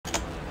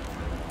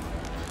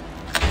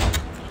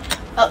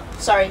Oh,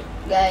 sorry,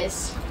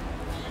 guys.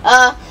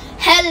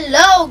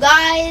 Hello,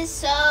 guys.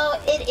 So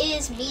it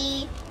is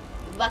me,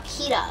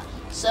 Vakita.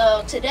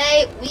 So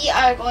today we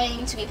are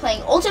going to be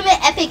playing Ultimate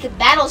Epic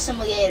Battle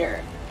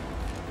Simulator.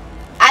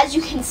 As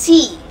you can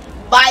see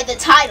by the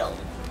title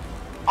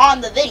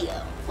on the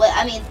video,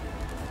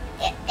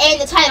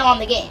 and the title on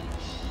the game.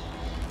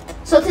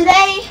 So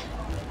today,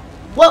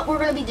 what we're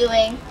going to be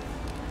doing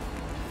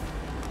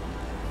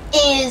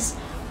is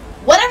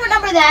whatever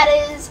number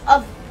that is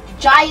of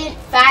giant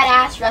fat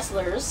ass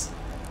wrestlers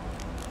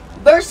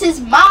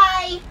versus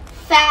my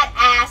fat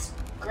ass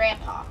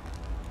grandpa.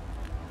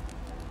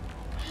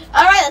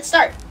 Alright, let's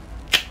start.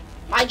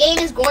 My game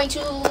is going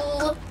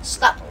to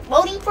stop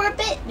loading for a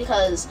bit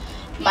because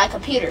my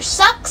computer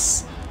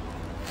sucks,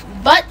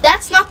 but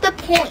that's not the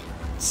point.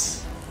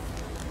 It's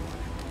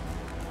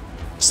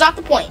not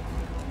the point.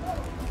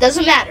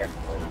 Doesn't matter.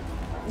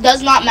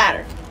 Does not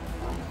matter.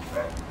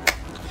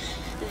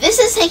 This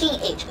is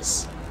taking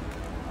ages.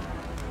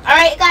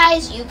 Alright,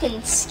 guys, you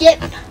can skip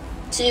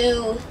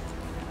to,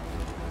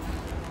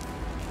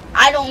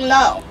 I don't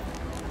know.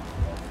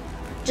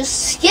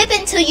 Just skip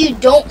until you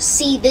don't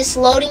see this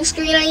loading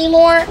screen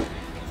anymore,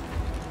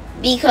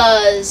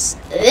 because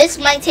this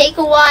might take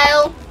a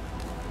while.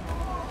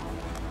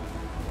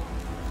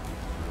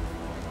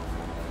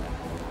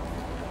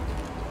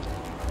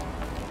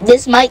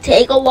 This might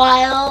take a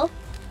while.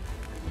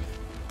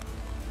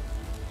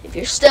 If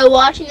you're still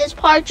watching this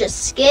part,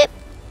 just skip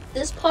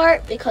this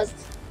part because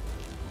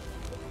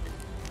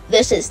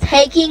this is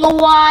taking a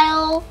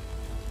while.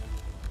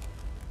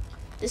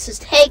 This is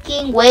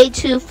taking way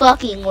too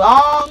fucking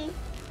long.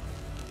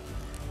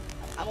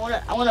 I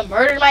wanna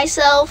murder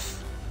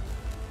myself.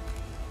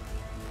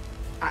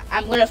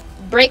 I'm gonna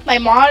break my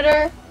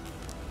monitor.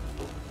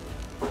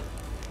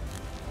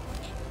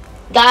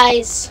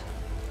 Guys,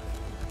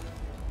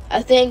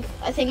 I think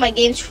my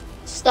game's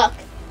stuck.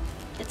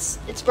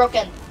 It's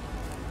broken.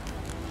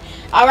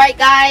 Alright,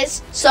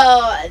 guys, so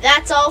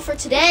that's all for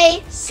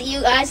today. See you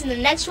guys in the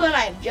next one.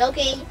 I'm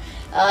joking.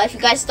 If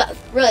you guys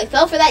really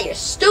fell for that, you're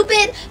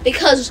stupid,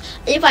 because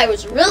if I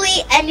was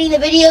really ending the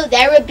video,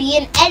 there would be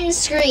an end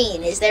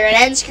screen. Is there an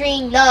end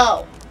screen?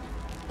 No.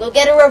 Go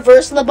get a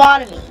reverse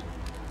lobotomy,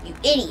 you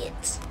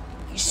idiot.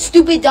 You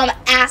stupid, dumb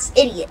ass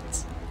idiot.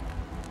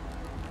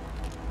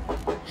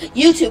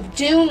 YouTube,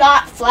 do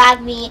not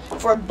flag me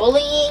for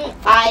bullying.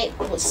 I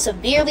was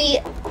severely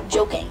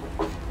joking.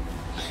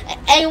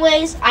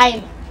 Anyways,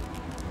 I'm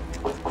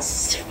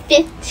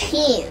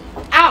 15.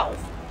 Ow,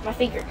 my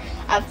finger.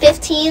 I'm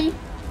 15,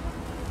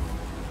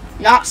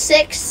 not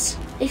 6.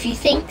 If you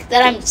think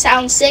that I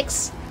sound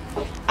 6,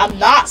 I'm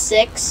not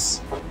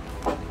 6.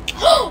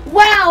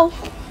 Wow,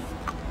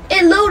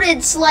 it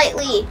loaded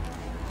slightly.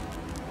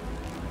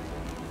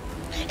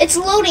 It's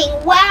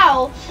loading.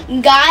 Wow,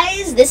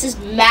 guys, this is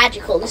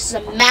magical. This is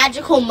a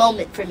magical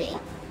moment for me.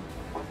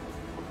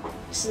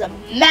 This is a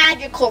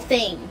magical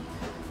thing.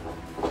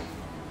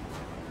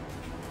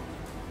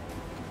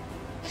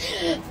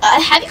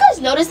 Have you guys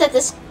noticed that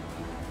this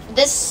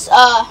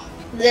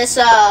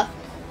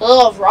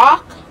little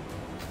rock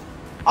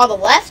on the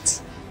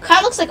left kind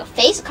of looks like a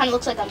face? It kind of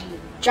looks like a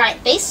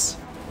giant face.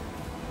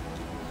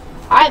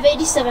 I have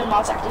 87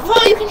 mods active.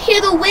 Oh, you can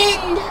hear the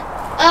wind.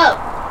 Oh,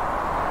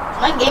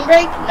 my game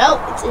break? No,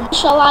 it's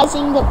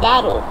initializing the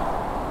battle.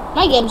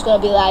 My game's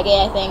gonna be laggy,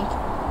 I think.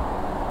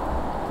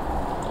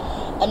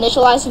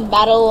 Initializing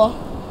battle.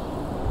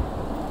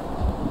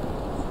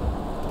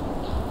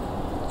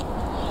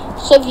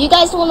 So if you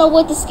guys don't know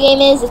what this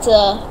game is, it's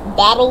a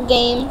battle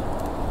game,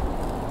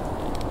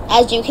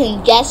 as you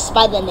can guess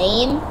by the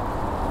name.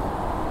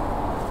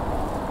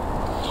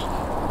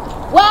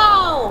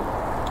 Wow!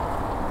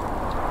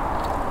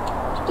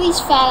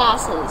 These fat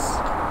asses.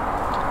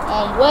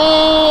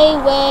 Way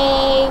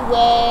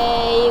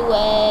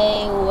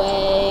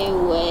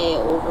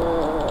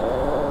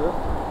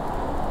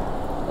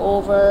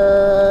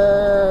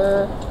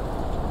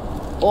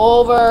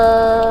over.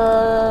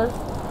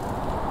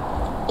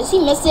 Is he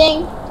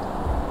missing?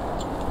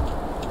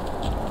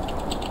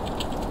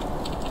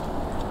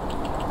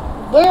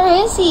 Where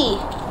is he?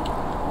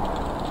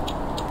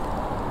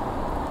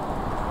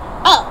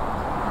 Oh.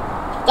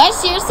 Did I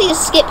seriously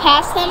just skip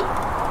past him?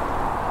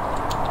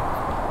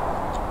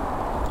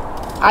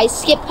 I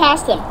skipped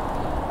past him.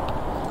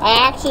 I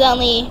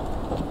accidentally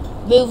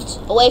moved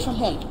away from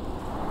him.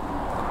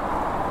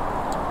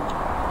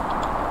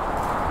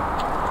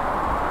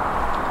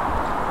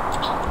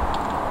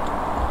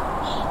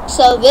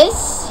 So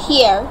this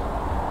here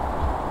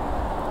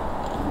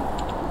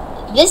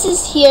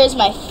is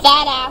my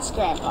fat ass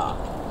grandpa.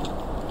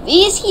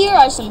 These here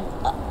are some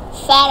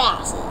fat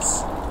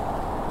asses.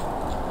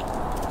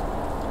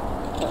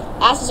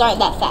 Asses aren't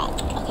that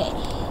fat. Okay.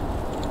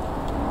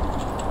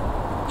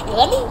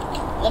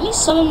 Let me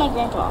summon my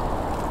grandpa.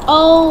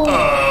 Oh.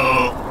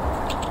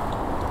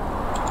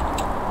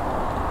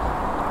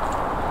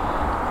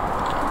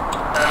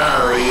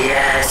 Oh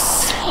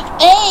yes.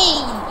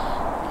 Hey.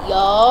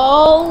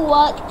 Yo,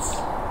 what?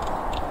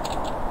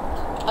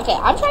 Okay,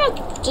 I'm trying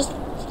to just...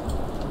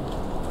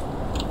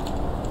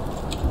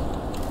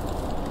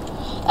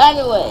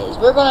 Anyways,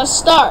 we're gonna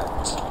start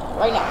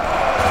right now.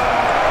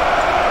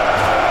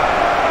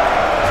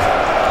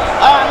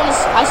 Alright,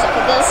 I suck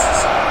at this.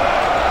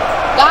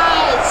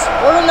 Guys,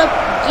 we're gonna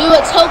do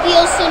a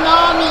Tokyo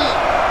tsunami.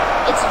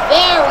 It's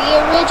very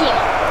original.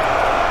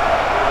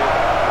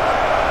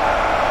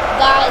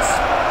 Guys,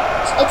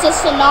 it's a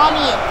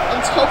tsunami in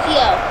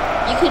Tokyo.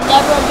 You could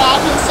never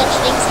imagine such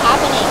things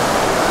happening.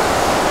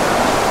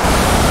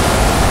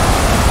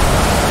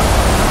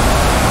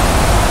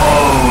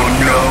 Oh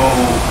no!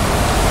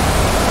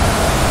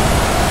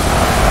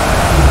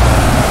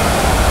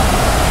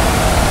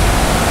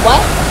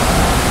 What?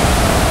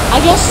 I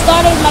just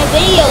started my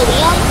video,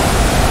 Liam.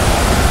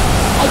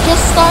 I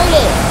just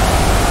started.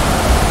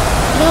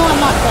 No, I'm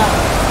not done.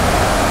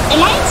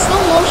 Am I in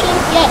slow motion?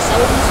 Yes, I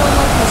was in slow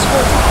motion this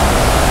whole time.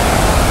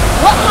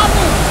 What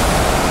happened?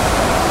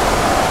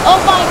 Oh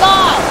my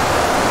god!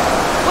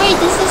 Wait,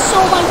 this is so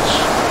much.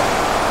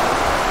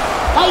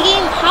 My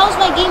game, how's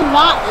my game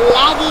not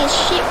laggy as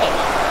shit right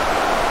now?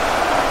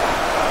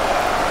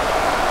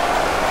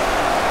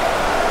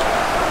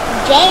 I'm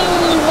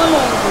genuinely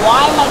wondering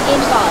why my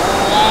game's not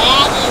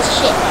laggy as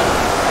shit right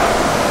now.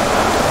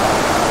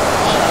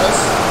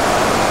 Anyways.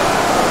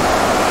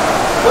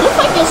 What if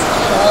I just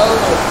kill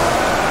it?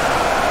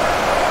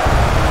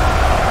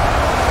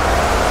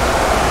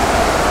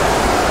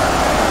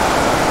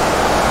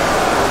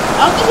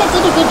 I don't think I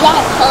did a good job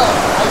at killing,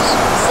 as you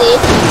can see.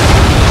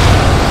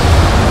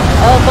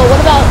 But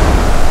what about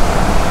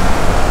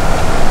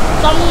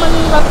someone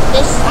wrote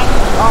this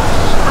song?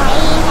 I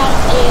have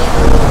a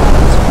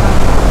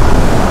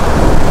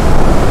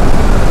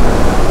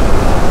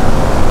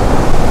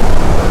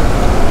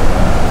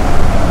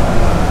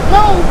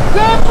no,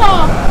 Grandpa!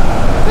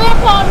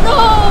 Grandpa,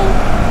 no!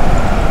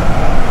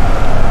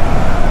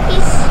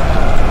 He's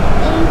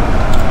in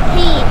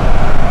pain.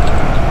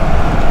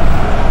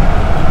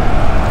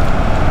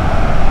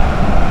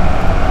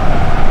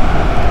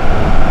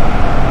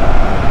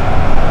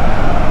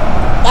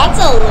 That's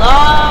a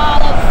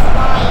lot of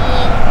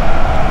flying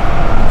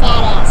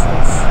fat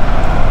asses.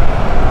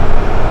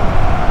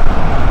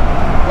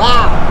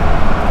 Wow.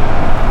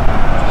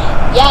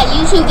 Yeah,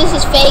 YouTube, this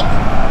is fake.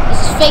 This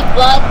is fake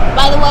blood.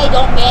 By the way,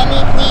 don't ban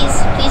me, please.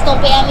 Please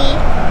don't ban me.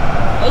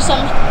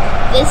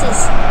 This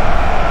is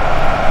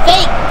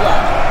fake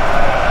blood.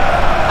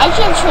 I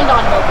should have turned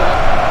on no blood.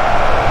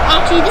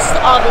 Actually, this is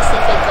obviously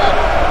fake blood.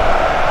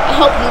 I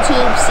hope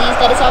YouTube sees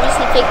that it's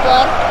obviously fake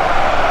blood.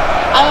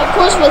 Of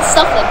course, with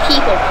stuff that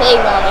people play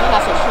around, I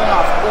have to turn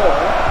off gore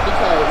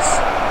because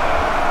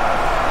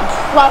I'm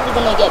probably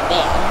gonna get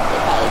banned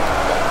if I.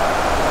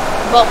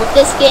 But with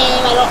this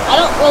game, I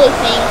don't really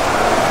think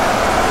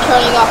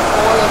turning off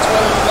gore is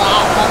really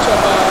that much of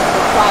a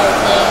required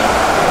thing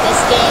for this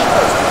game.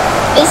 Because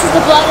this is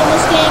the blood in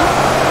this game.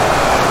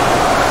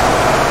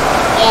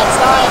 Yeah, it's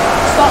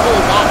not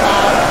really that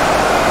bad.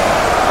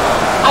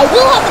 I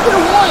will have to put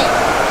a warning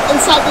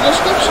inside the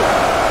description.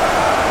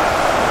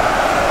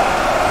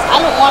 I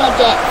don't want to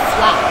get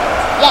flagged.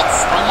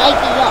 Yes, I might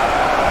be young,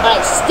 but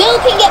I still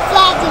can get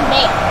flagged and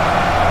banned.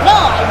 No,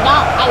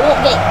 I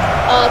won't get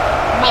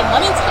my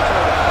money taken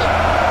away,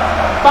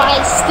 but I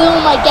still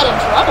might get in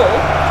trouble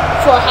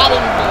for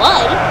having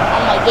blood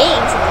on my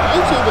games, and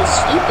YouTube is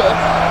stupid.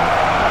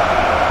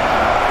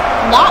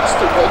 Not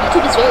stupid.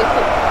 YouTube is very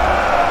cool.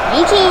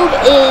 YouTube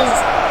is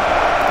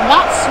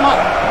not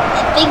smart.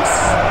 It thinks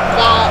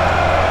that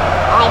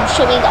I'm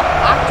showing up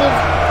active,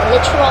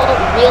 literal,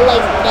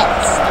 real-life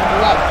deaths and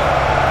blood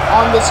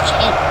on this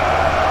channel.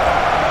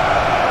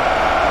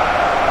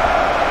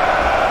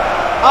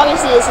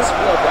 Obviously, this is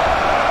real blood.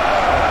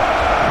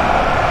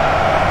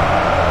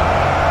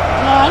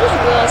 No, I just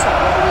realized how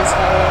ugly this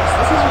guy looks.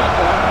 This is my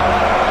grandpa.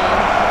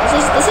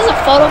 This is a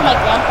photo of my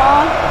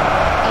grandpa,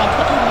 and I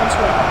put him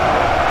into a home.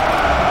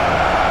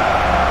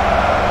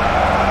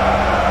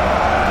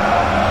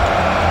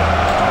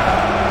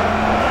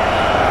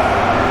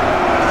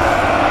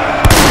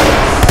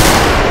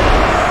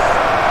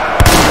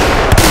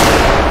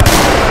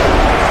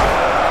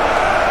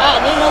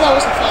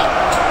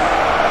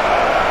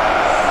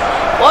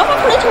 What if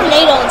I put a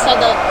tornado inside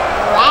the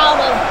crowd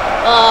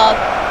of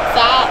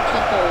fat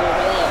people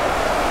over there?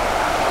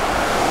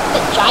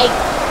 The giant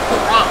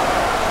crowd.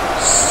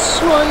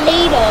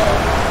 Tornado.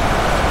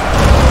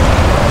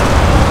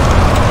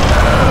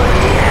 Oh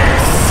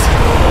yes.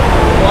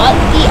 What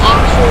the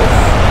actual?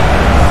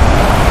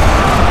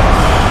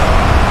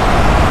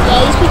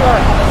 Yeah, these people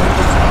are having a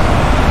good time.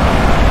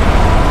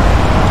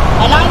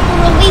 And I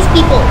will release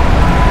people.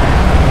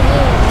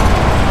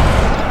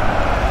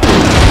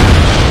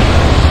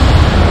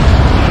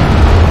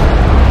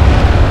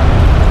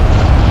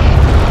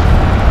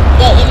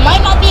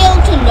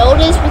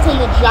 Notice within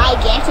the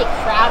gigantic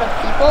crowd of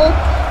people,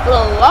 but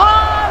a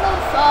lot of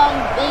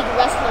big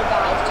wrestler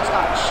guys just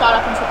got shot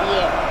up into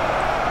the air.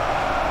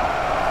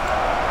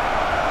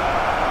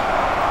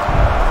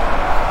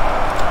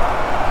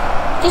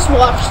 Just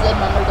watch the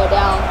number go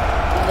down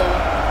in the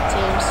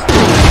teams.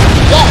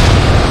 Yeah,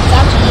 it's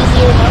actually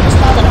easier to notice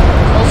now that I'm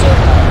closer,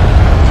 but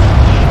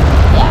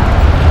yeah.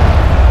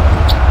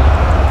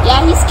 Yeah,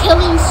 he's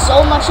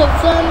bunch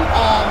of them,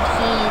 and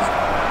he's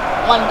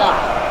one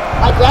guy.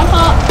 My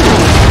grandpa,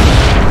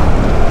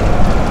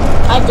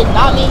 I did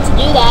not mean to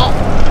do that.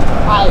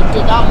 I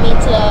did not mean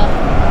to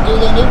do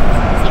the nuke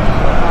thing.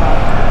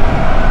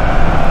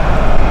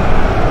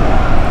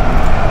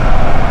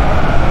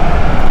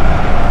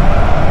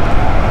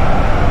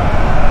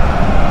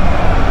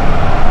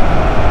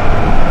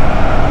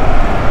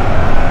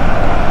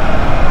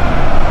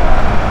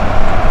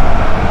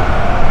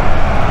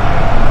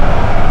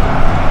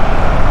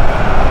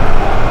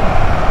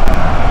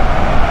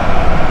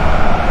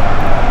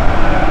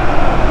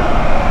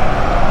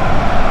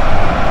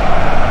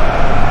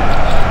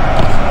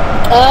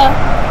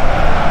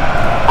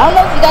 I don't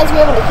know if you guys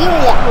were able to hear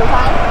me that whole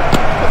time,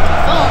 because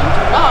my phone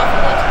turned off, and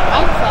that's my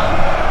microphone.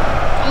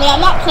 I mean, I'm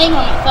not playing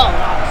on my phone,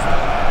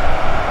 obviously.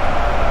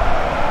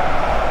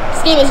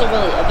 This game isn't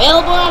really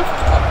available on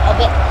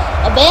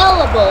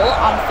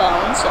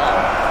phone, so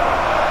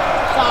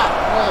it's not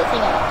really a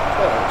thing I can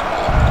afford.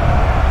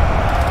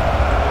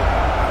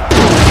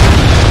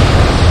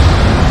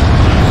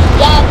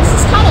 Yeah, this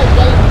is kind of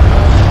very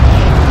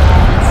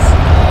guys.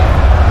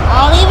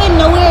 I don't even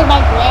know where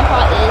my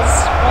grandpa is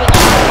right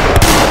now.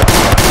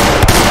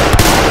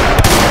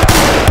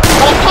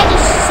 But I can't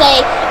just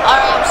say,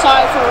 alright, I'm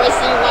sorry for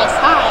wasting your guys'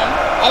 time,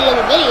 end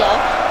of the video,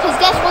 because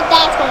guess what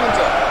that's going to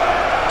do?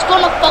 It's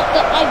going to fuck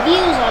up my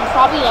views, and I'm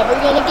probably never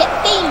going to get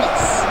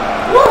famous.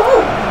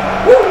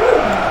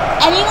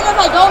 And even if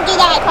I don't do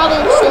that, I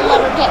probably still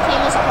never get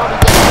famous. I'll probably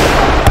get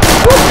famous.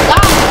 Guys,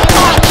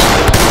 I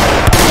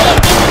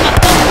didn't give me my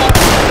phone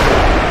number.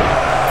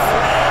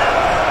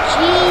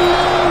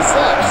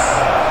 Jesus.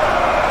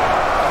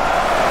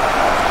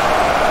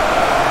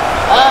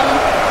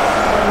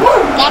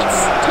 That's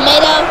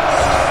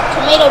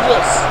tomato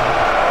juice.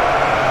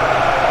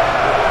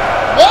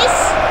 This,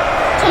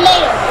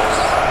 tomato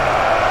juice.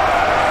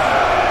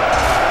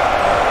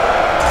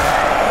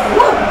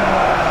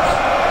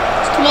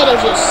 It's tomato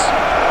juice.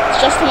 It's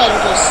just tomato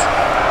juice.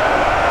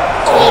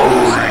 Tomato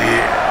juice.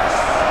 Yes.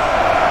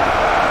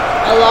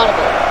 A lot of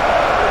it.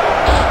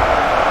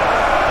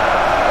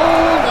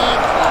 Holy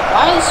crap.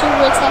 Why are the super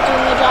bricks not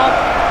doing their job?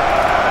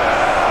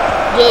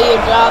 Do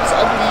your jobs,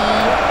 ugly.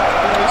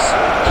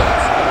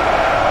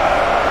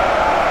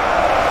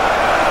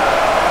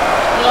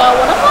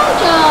 What if I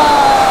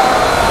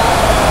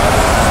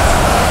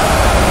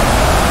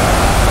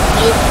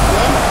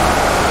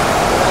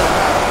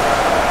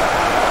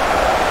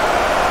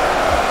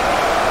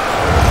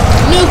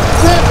nuke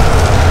him?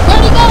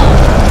 Where'd he go?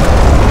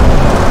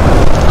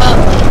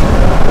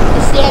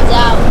 He stands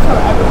out for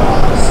everyone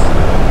else.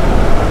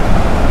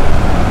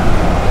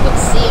 You can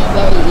see him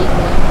very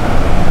easily.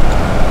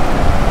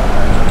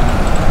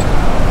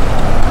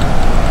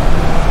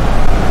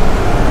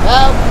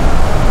 Well,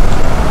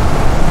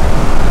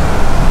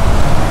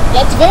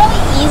 it's very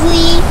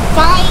easily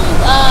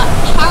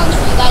challenge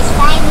for you guys.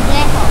 Find the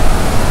grandpa.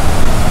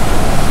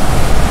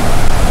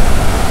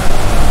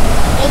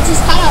 It's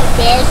just kind of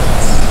unfair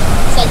since it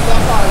said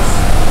grandpa's.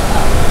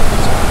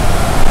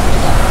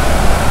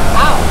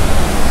 Ow.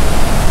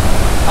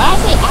 Why did I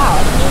say ow?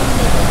 I didn't even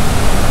do it.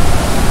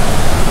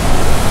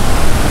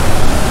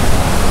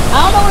 I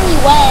don't know where he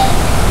went.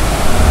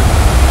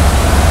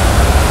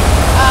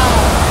 Oh,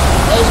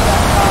 there's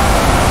grandpa.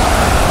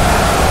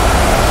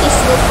 He's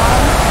still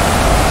fine.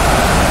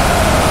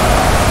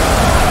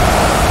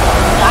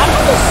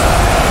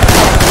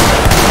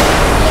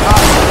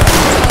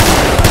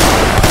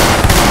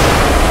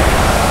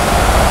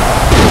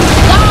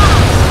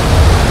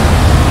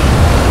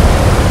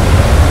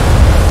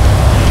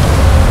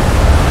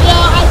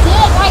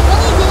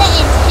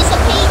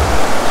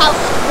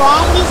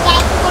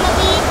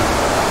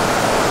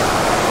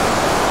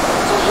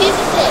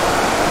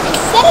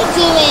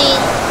 Doing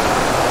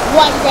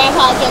one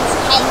grandpa against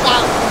 10,000,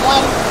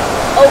 one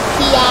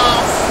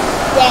OP-ass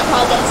grandpa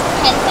against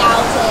 10,000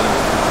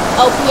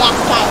 OP-ass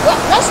giant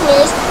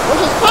wrestlers,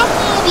 which is probably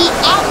going to be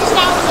hours and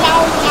hours and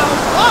hours and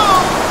hours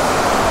long.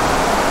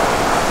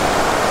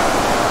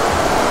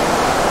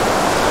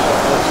 I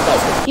don't know if you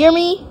guys could hear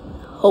me.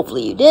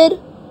 Hopefully you did.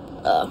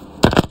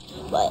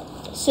 But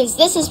since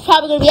this is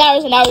probably going to be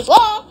hours and hours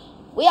long,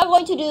 we are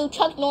going to do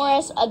Chuck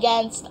Norris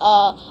against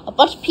a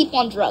bunch of people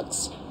on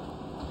drugs.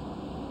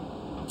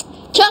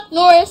 Chuck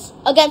Norris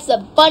against a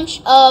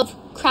bunch of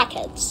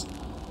crackheads.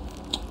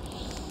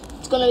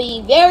 It's going to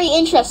be very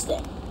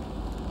interesting.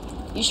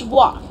 You should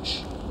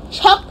watch.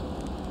 Chuck.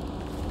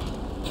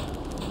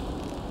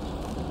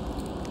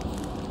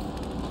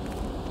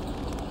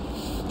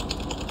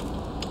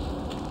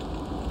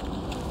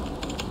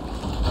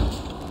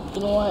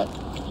 You know what?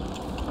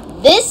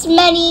 This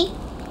many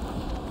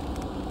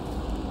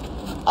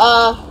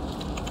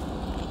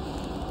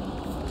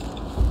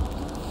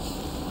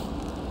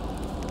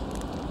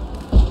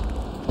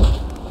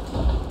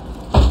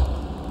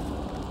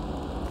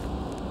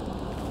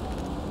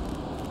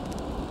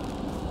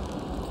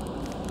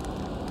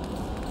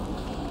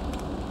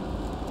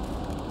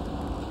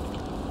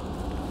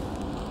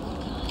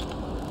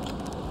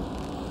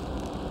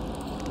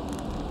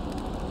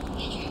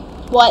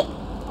What?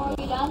 Are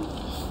we done?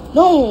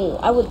 No,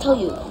 I would tell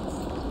you.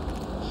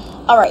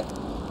 Alright.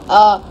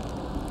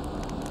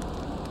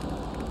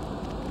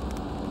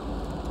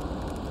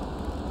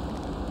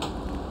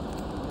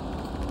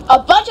 A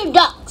bunch of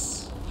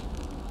ducks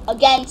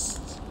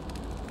against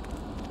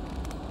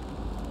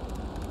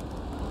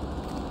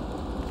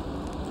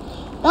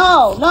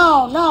No.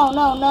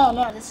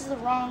 This is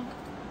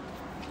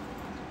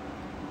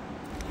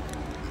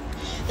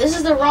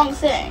the wrong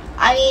thing.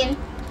 I mean,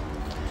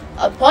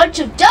 a bunch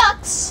of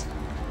ducks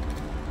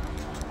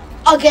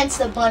against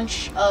a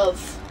bunch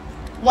of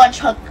one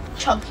Chunk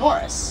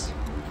Norris.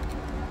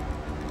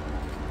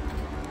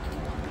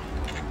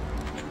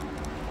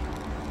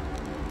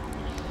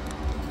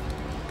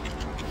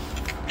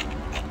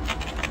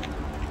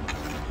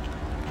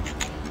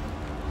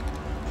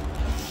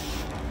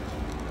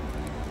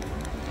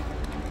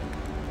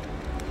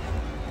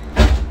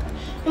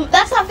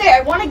 That's not fair.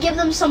 I want to give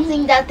them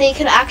something that they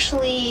could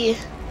actually,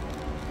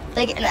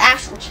 like an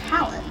actual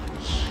challenge.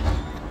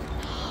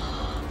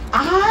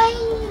 I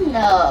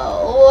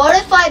know. What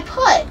if I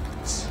put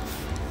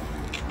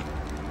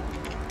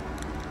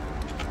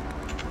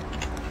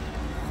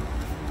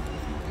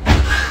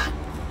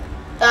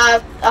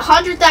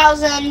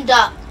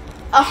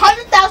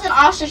 100,000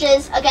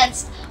 ostriches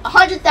against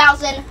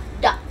 100,000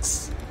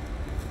 ducks?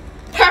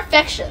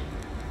 Perfection.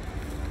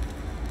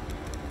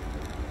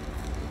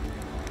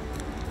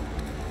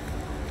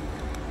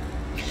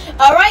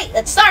 Alright,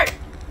 let's start.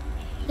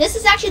 This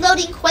is actually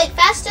loading quite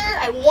faster.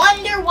 I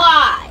wonder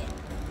why.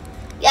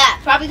 Yeah,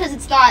 probably because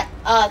it's not,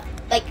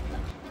 like,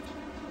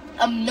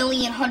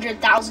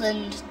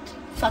 1,100,000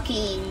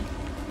 fucking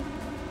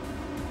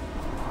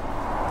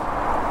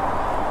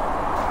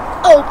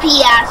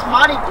OP-ass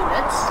modded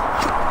units.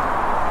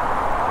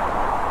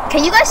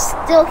 Can you guys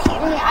still hear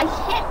me?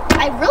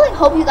 I really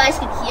hope you guys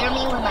can hear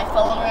me when my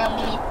phone around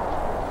me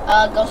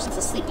goes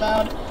into sleep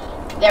mode.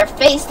 They're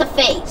face to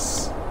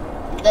face.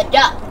 The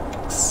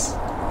ducks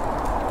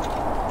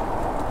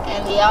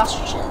and the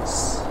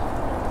ostriches.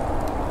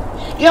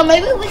 You know,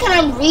 maybe we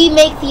can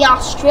remake the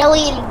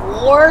Australian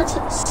War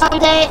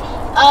someday,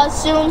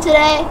 soon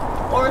today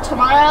or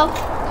tomorrow.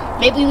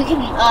 Maybe we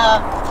can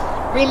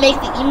remake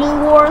the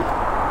Emu War.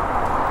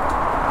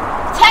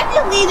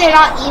 Technically, they're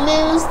not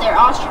emus; they're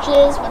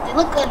ostriches, but they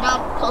look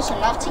close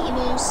enough to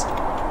emus.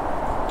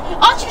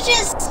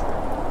 Ostriches,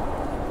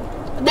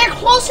 they're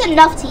close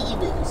enough to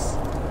emus.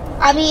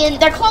 I mean,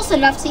 they're close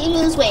enough to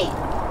emus. Wait,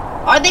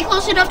 are they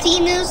close enough to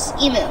emus?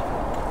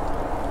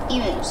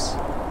 Emus.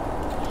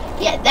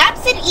 Yeah,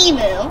 that's an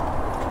emu.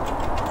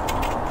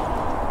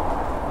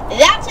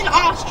 That's an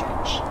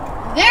ostrich.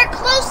 They're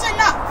close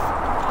enough.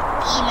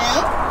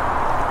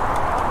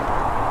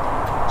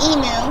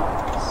 Emu.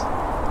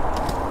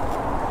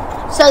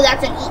 So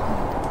that's an emu.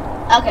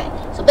 Okay,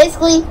 so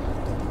basically,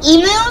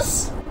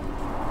 emus,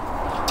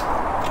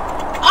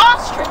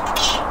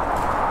 ostrich.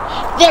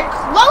 They're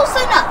close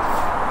enough,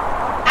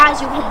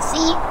 as you can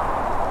see.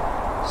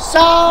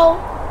 So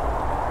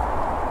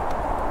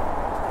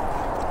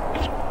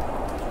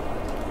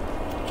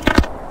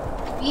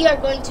we are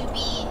going to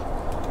be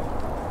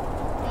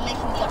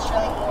making the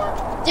Australian War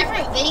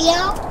different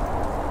video,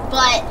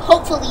 but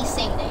hopefully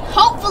same day.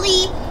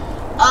 Hopefully,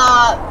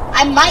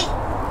 I might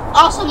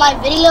also, my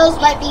videos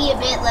might be a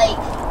bit like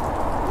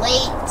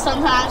late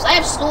sometimes. I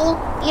have school,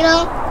 you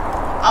know.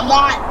 I'm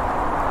not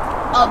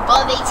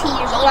above 18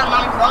 years old. I'm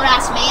not a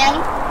grown-ass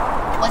man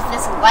with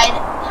this light,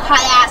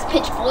 high-ass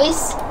pitch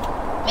voice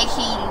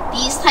making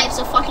these types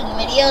of fucking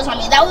videos. I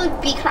mean, that would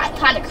be kind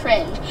of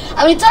cringe.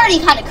 I mean, it's already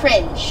kind of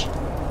cringe,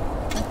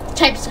 the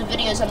types of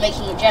videos I'm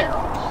making in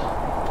general.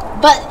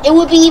 But it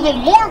would be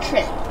even more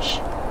cringe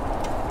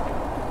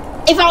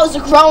if I was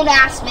a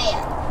grown-ass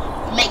man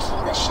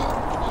making this shit.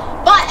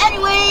 But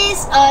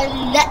anyways,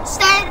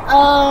 instead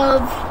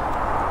of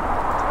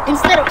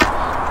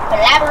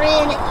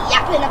blabbering and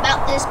yapping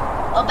about this,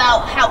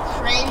 about how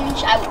cringe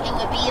it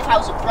would be if I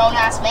was a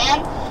grown-ass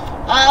man,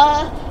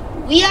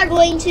 we are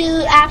going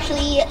to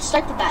actually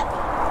start the battle.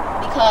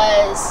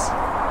 Because,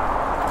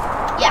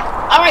 yeah.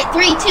 Alright,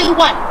 3, 2,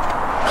 1.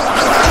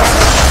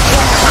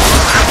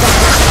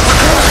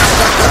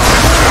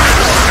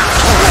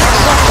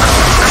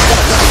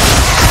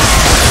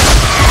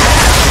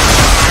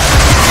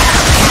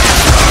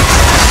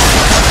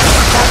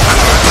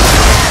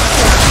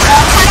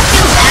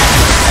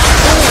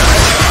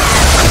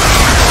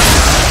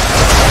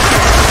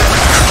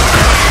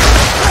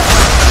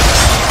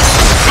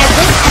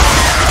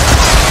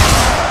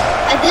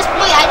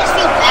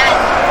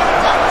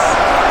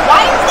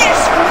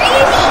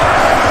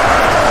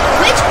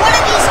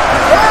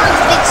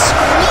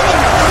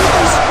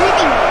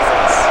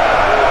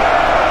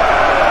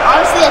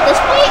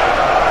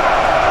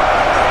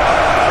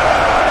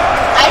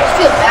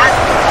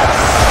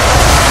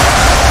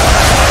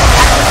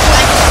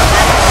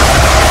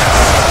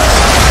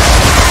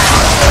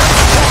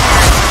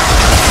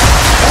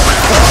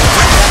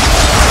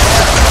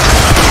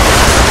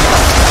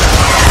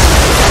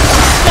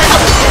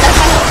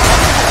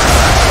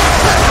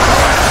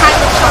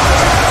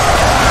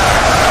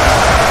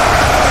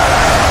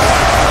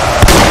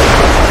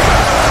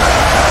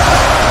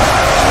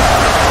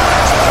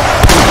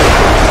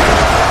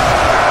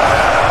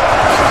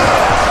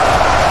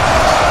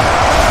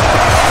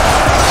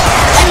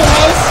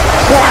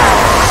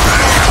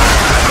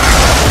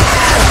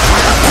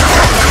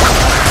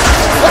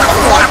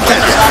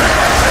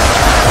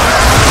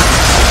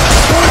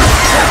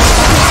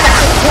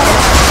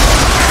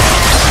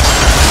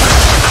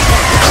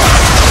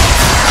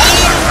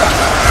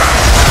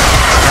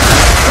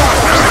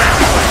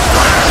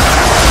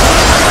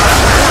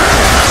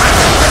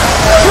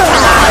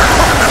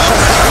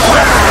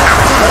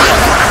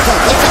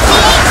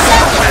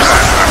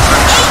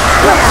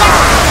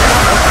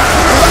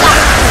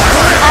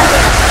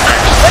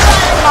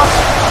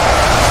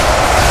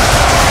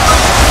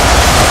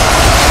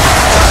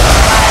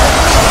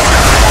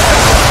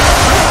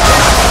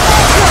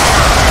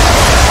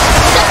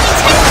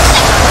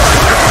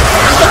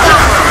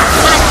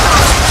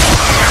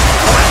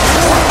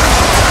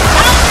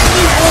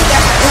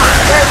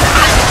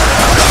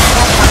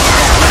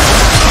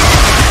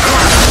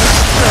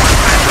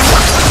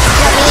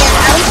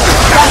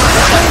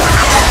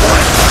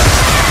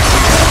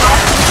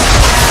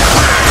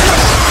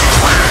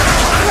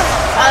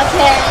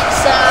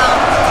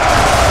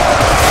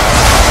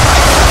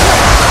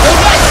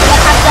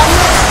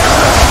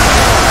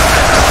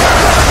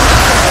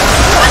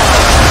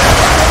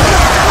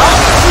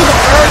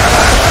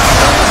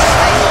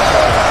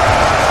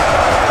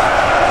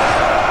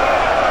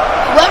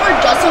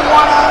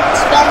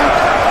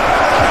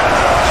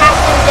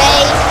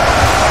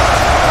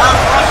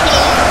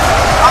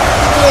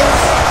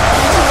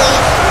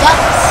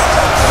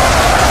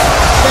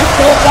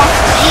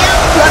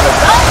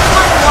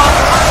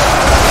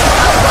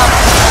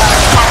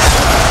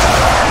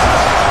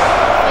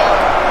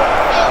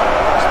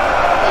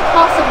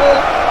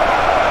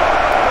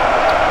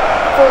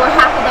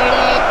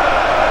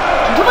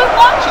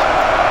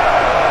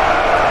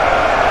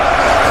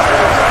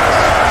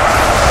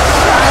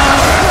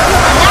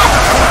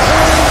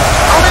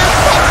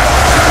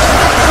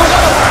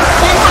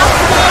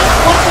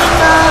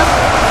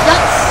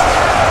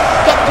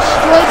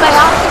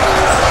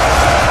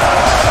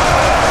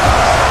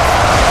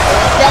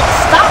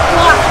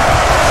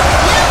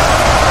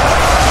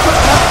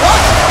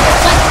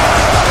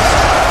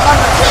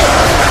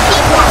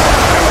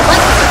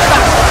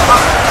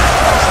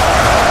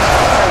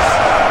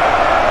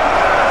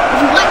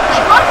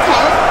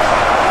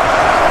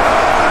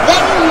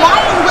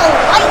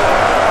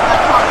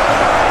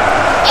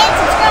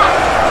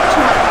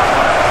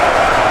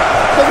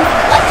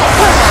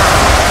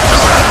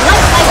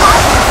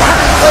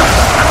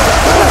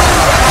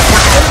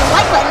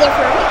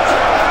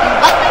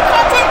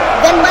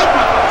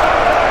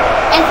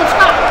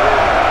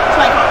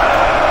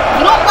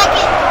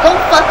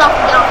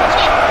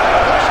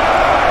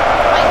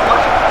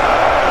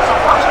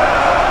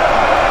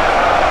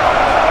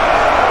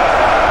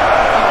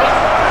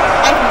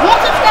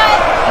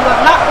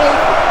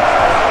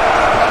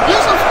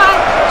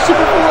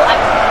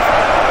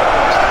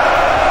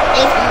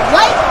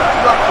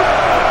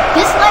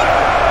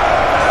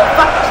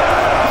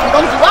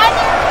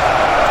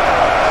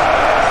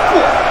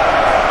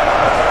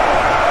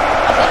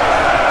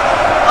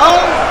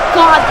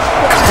 god!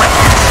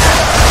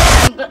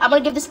 I'm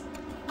gonna give this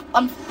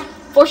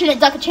unfortunate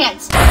duck a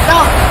chance. No!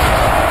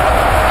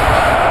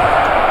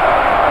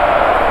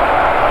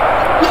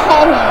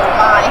 Oh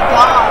my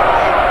god!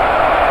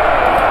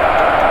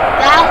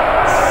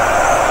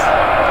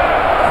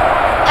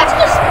 That's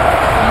just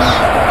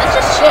mean. That's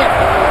just shit.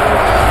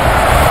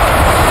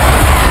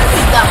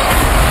 This duck.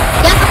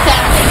 He has a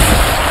family.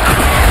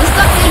 This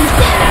duck name's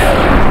dead.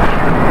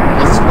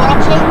 He's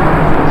squatching,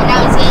 and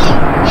now he's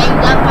getting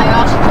ganged up by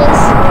ostriches.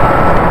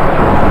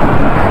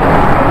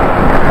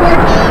 Poor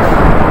Dave.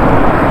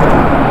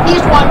 He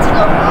just wanted to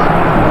go home.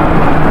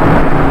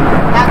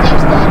 Now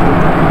Dave's dead.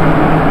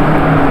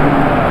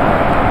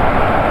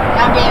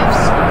 Now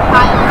Dave's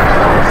high on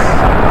feathers.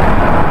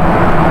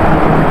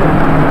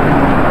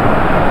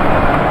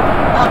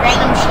 A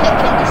random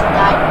chicken just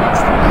died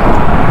next to me.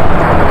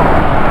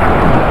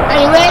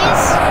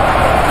 Anyways,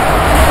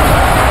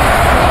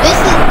 this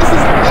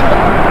is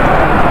Linda.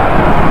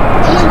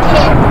 No one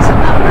cares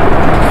about her.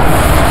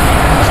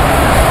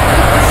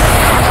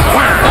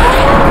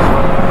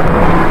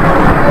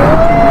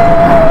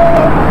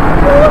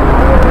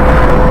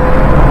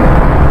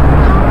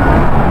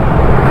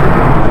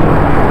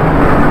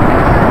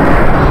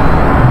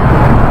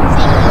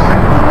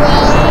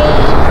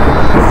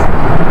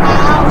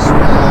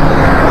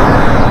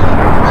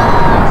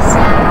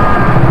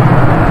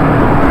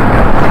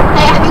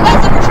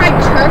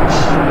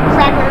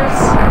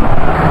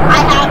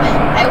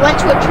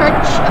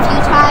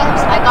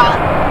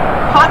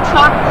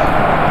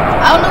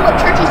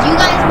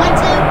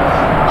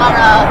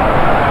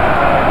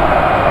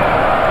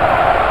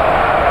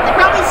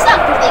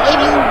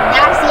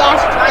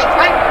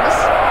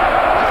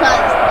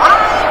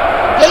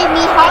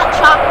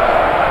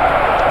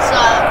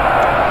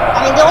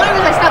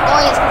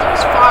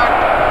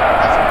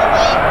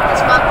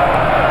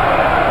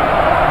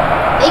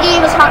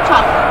 Hot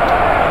chocolate.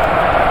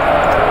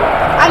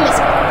 I miss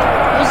it.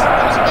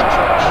 It was a good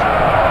church.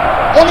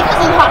 Only because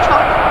of the hot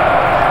chocolate.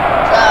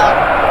 So,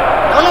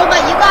 I don't know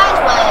about you guys,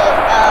 but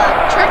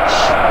church,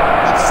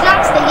 the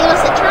snacks they gave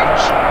us at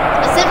church,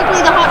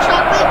 specifically the hot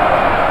chocolate,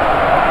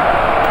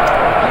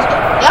 it was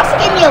good. They also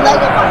gave me a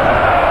Lego Bible.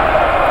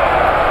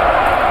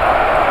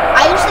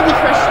 I used to be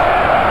Christian.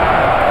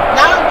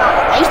 Now I'm not.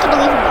 I used to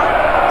believe in God.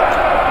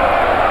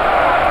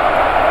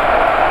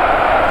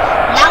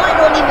 Now I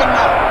don't even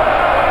know.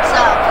 So,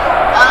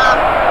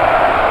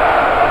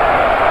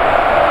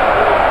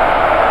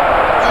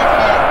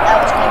 okay,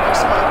 that was gonna give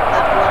someone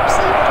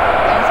epilepsy.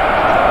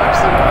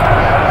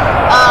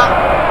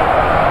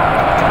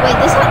 Wait,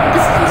 this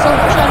isn't so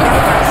much.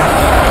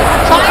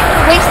 So I'm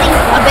wasting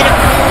a bit of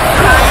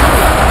time.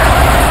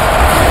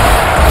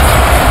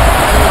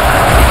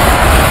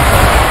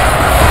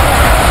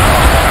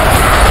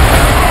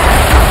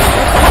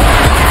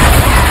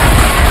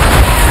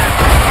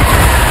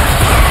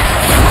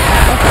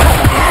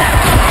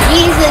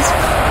 Jesus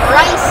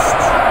Christ.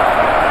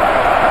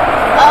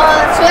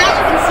 So as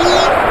you can see,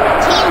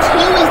 Team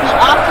 2 is the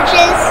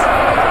Ostriches.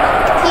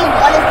 Team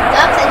 1 is the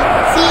Ducks. As you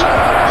can see,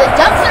 the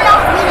Ducks are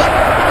not winning.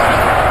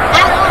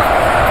 At all.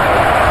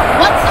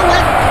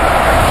 Whatsoever.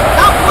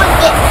 Not one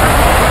bit.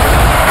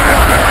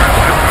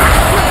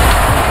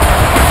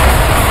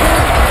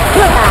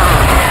 Wait, hold on.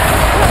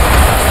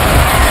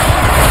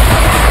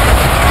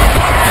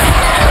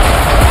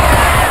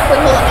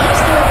 I'm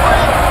still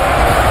recording.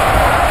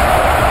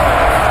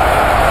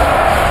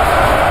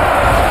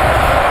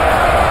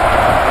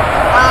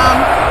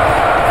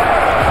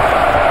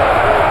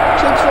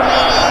 Troops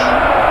remaining.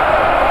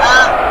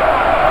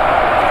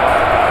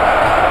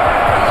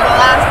 The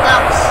last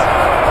Ducks.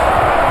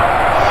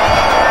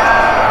 And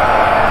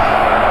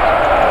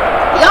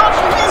the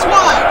Ostriches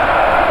won.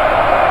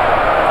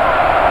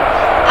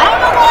 I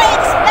don't know what I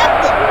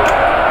expected.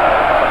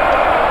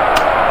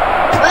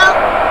 Well,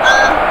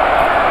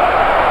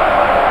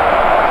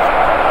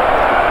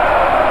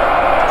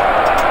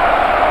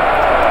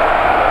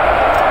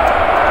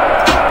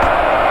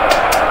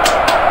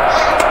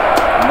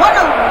 what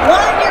a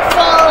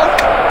wonderful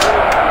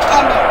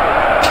ending.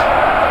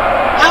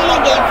 Now my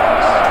game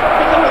first.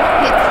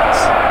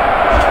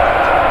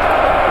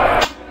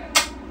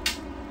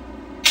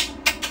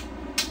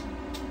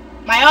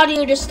 My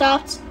audio just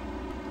stopped.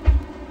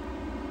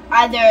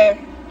 Either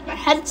my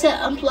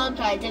headset unplugged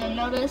and I didn't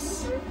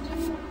notice.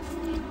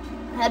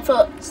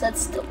 Headphones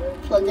that's still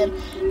plugged in.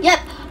 Yep.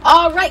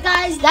 Alright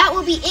guys, that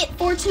will be it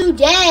for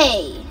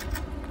today.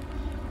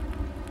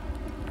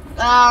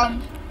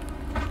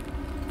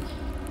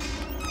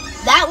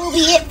 That will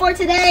be it for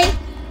today.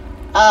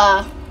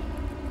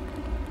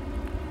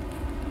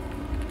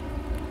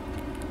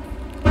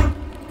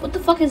 What the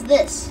fuck is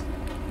this?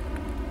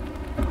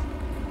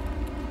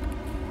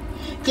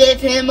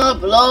 Give him a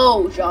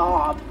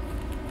blowjob.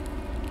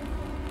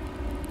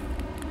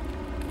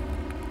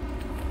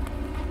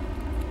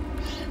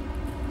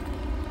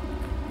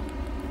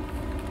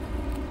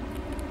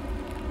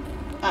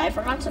 I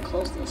forgot to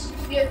close this.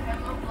 Give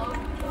him a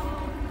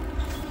blowjob.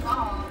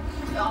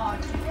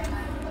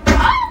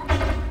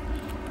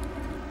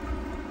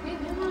 Give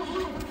him a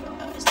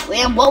blowjob.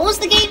 And what was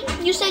the game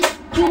you said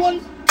you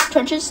won?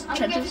 Trenches? I'm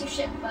Trenches? gonna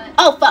shit, but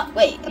Oh, fuck.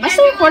 Wait. Am I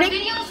still recording?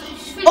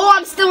 Oh,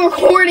 I'm still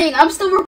recording.